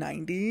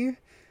 1990.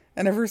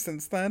 And ever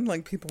since then,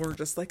 like, people were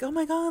just like, "Oh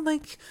my God,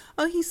 like,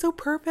 oh, he's so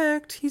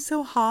perfect. He's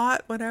so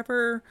hot,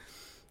 whatever."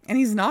 And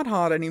he's not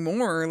hot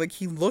anymore. Like,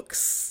 he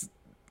looks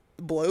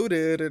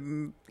bloated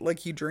and like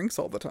he drinks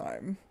all the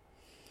time.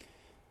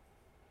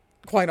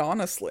 Quite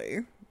honestly,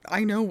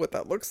 I know what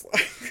that looks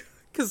like.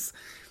 Because,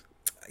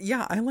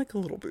 yeah, I like a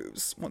little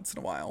booze once in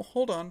a while.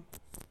 Hold on.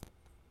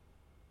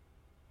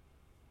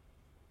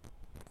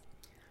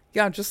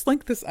 Yeah, just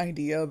like this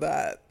idea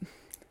that,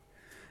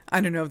 I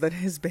don't know, that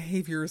his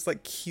behavior is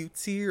like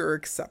cutesy or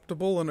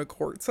acceptable in a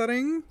court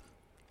setting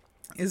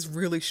is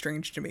really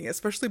strange to me,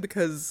 especially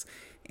because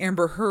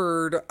Amber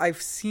Heard,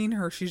 I've seen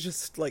her, she's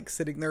just like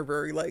sitting there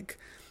very like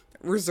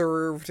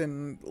reserved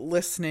and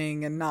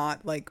listening and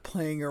not like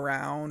playing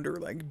around or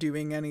like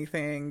doing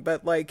anything.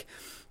 But like,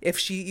 if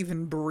she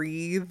even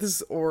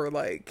breathes or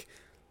like,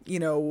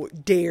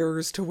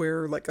 dares to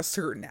wear like a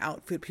certain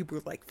outfit, people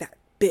are like, "That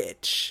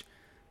bitch.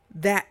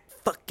 That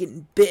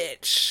fucking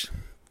bitch."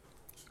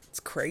 It's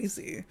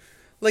crazy.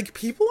 Like,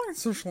 people on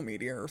social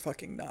media are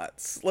fucking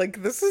nuts.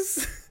 Like, this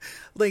is,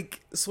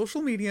 like,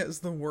 social media is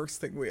the worst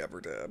thing we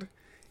ever did.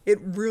 It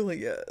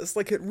really is.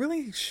 Like, it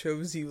really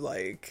shows you,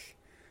 like,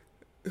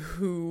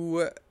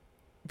 who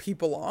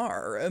people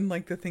are and,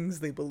 like, the things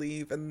they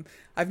believe. And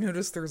I've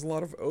noticed there's a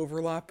lot of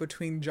overlap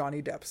between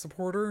Johnny Depp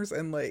supporters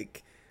and,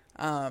 like,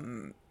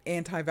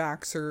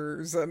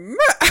 anti-vaxxers. And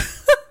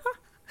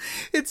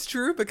it's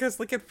true because,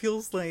 like, it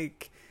feels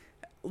like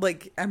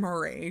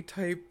MRA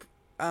type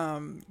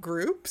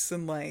groups,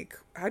 and like,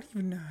 how do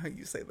you know how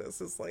you say this,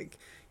 is like,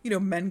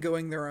 men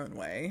going their own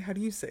way. How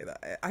do you say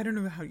that? I don't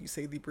know how you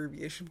say the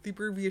abbreviation, but the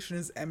abbreviation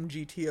is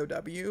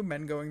MGTOW,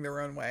 men going their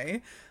own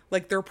way.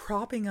 Like, they're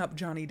propping up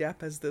Johnny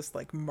Depp as this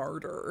like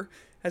martyr,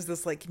 as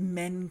this like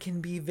men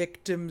can be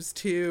victims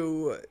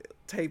too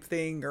type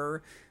thing,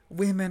 or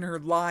women are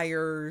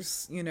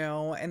liars,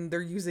 and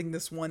they're using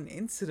this one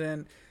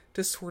incident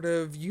to sort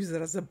of use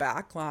it as a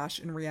backlash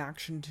in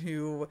reaction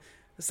to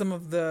some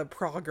of the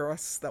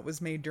progress that was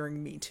made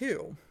during Me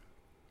Too.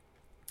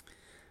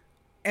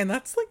 And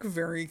that's like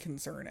very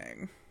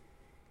concerning,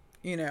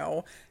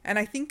 and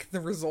I think the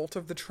result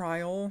of the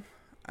trial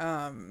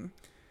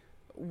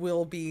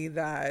will be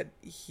that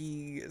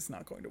he is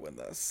not going to win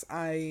this.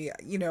 I've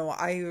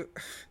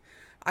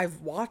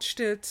watched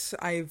it.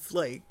 I've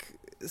like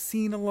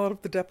seen a lot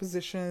of the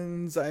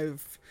depositions.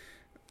 I've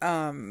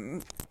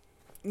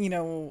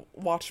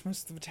watched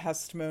most of the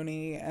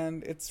testimony,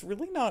 and it's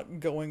really not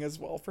going as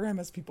well for him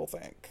as people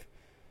think.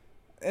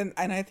 And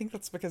I think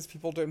that's because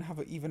people don't have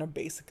even a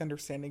basic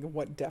understanding of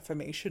what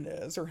defamation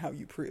is or how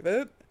you prove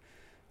it.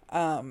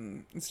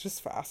 It's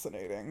just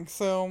fascinating.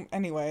 So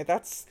anyway,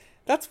 that's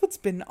what's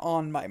been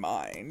on my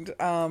mind.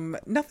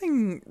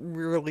 Nothing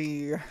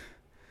really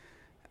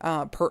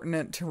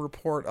pertinent to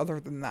report other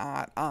than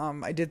that.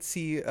 I did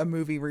see a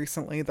movie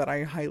recently that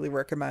I highly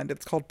recommend.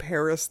 It's called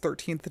Paris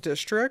 13th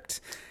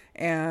District,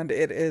 and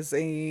it is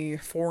a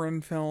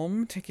foreign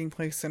film taking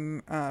place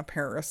in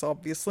Paris,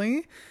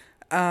 obviously.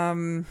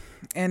 And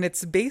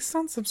it's based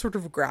on some sort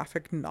of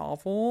graphic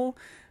novel.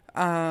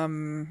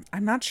 I'm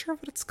not sure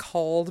what it's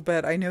called,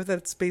 but I know that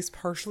it's based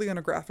partially on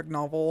a graphic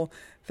novel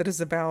that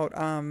is about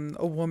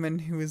a woman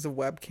who is a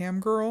webcam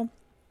girl.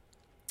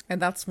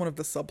 And that's one of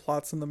the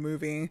subplots in the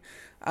movie.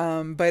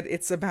 But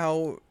it's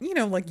about,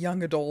 like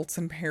young adults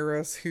in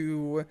Paris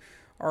who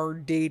are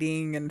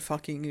dating and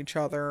fucking each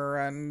other,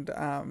 and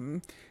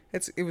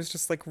it was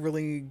just like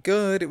really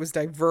good. It was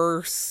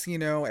diverse, you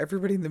know,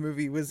 everybody in the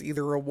movie was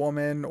either a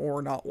woman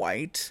or not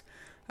white,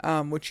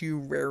 which you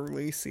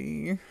rarely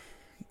see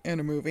in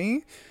a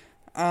movie.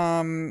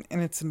 And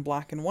it's in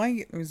black and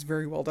white. It was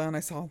very well done. I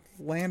saw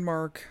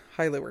Landmark,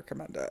 highly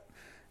recommend it.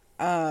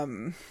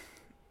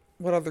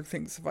 What other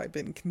things have I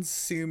been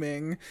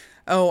consuming?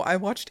 Oh, I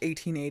watched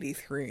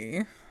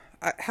 1883.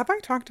 Have I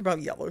talked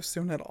about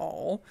Yellowstone at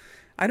all?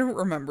 I don't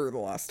remember the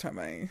last time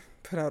I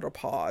put out a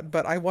pod,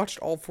 but I watched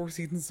all 4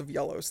 seasons of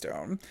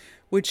Yellowstone,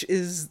 which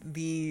is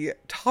the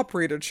top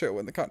rated show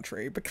in the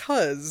country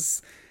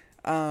because,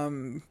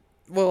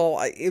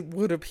 it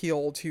would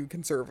appeal to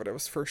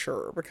conservatives for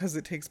sure because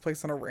it takes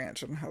place on a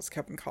ranch and has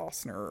Kevin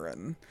Costner,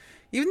 and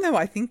even though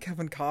I think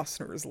Kevin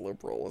Costner is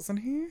liberal, isn't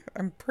he?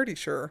 I'm pretty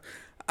sure.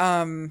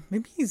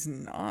 Maybe he's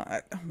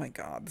not. Oh my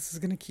God, this is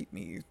gonna keep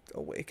me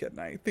awake at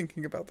night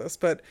thinking about this.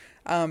 But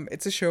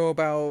it's a show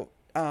about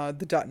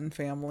the Dutton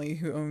family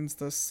who owns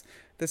this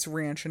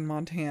ranch in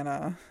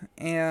Montana,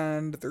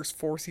 and there's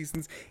 4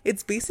 seasons.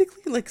 It's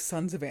basically like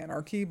Sons of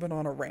Anarchy, but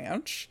on a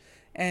ranch.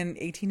 And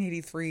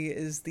 1883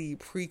 is the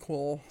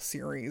prequel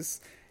series,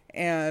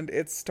 and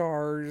it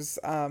stars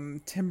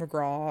Tim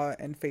McGraw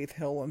and Faith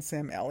Hill and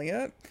Sam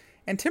Elliott.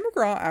 And Tim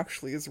McGraw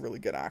actually is a really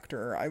good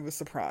actor. I was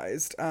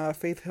surprised.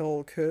 Faith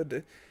Hill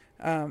could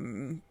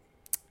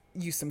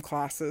use some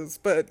classes,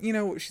 but you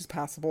know, she's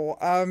passable.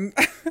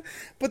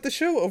 But the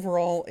show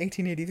overall,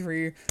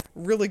 1883,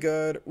 really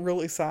good,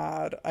 really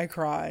sad. I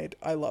cried.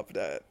 I loved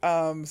it.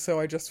 So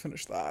I just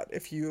finished that.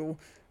 If you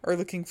are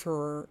looking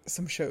for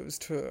some shows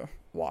to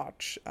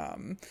watch,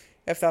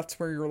 if that's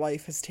where your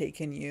life has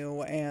taken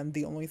you and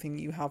the only thing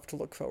you have to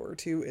look forward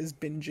to is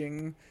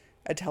binging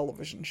a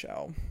television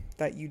show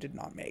that you did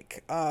not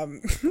make.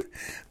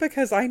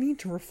 Because I need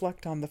to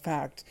reflect on the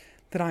fact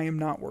that I am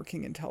not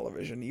working in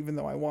television, even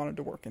though I wanted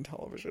to work in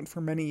television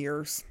for many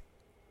years.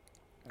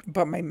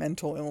 But my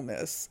mental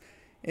illness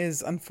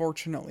is,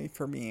 unfortunately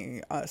for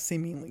me,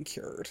 seemingly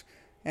cured.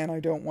 And I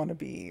don't want to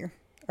be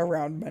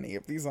around many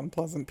of these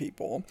unpleasant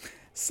people.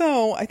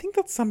 So I think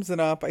that sums it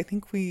up. I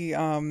think we,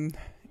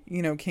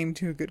 came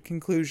to a good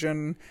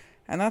conclusion.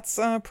 And that's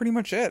pretty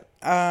much it.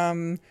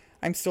 I'm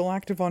still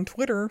active on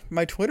Twitter.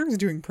 My Twitter is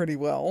doing pretty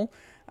well.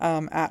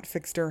 At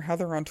Fixter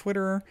Heather on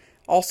Twitter.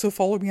 Also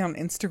follow me on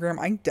Instagram.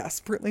 I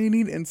desperately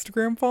need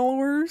Instagram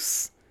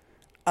followers.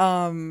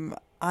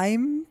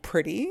 I'm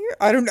pretty.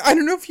 I don't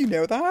know if you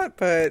know that,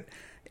 but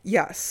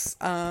yes,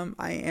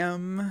 I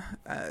am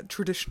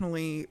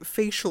traditionally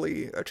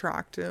facially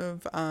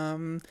attractive.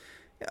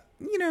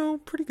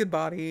 Pretty good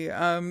body.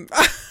 Why am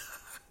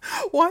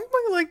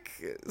I like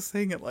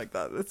saying it like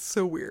that? That's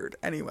so weird.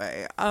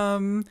 Anyway,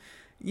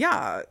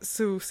 yeah,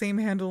 so same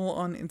handle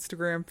on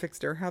Instagram,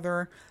 Fixter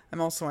Heather. I'm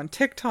also on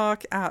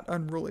TikTok at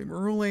Unruly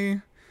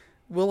Maruli.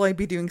 Will I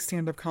be doing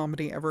stand-up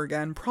comedy ever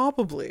again?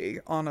 Probably,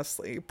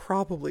 honestly.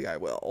 Probably I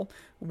will.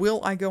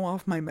 Will I go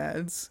off my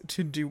meds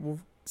to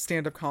do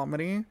stand-up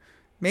comedy?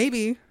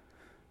 Maybe.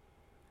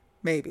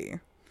 Maybe.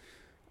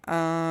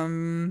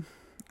 I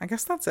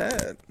guess that's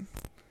it.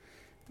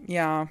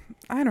 Yeah,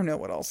 I don't know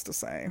what else to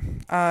say.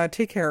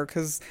 Take care,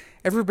 because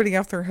everybody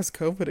out there has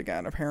COVID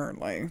again,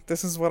 apparently.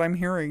 This is what I'm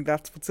hearing.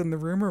 That's what's in the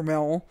rumor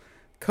mill.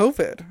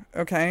 COVID,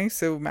 okay?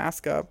 So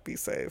mask up, be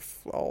safe,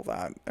 all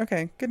that.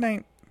 Okay, good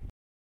night.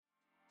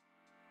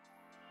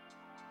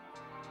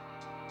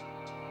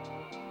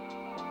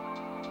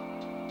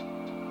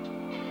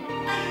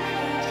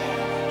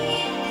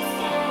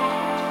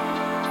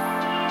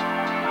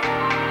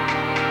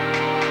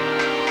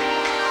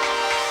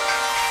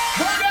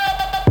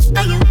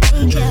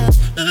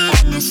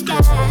 In the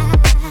skies,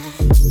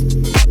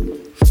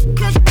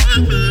 'cause you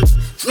make me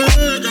feel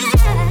the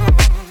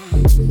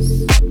highs.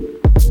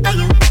 Are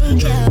you an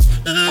angel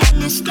in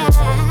the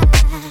sky?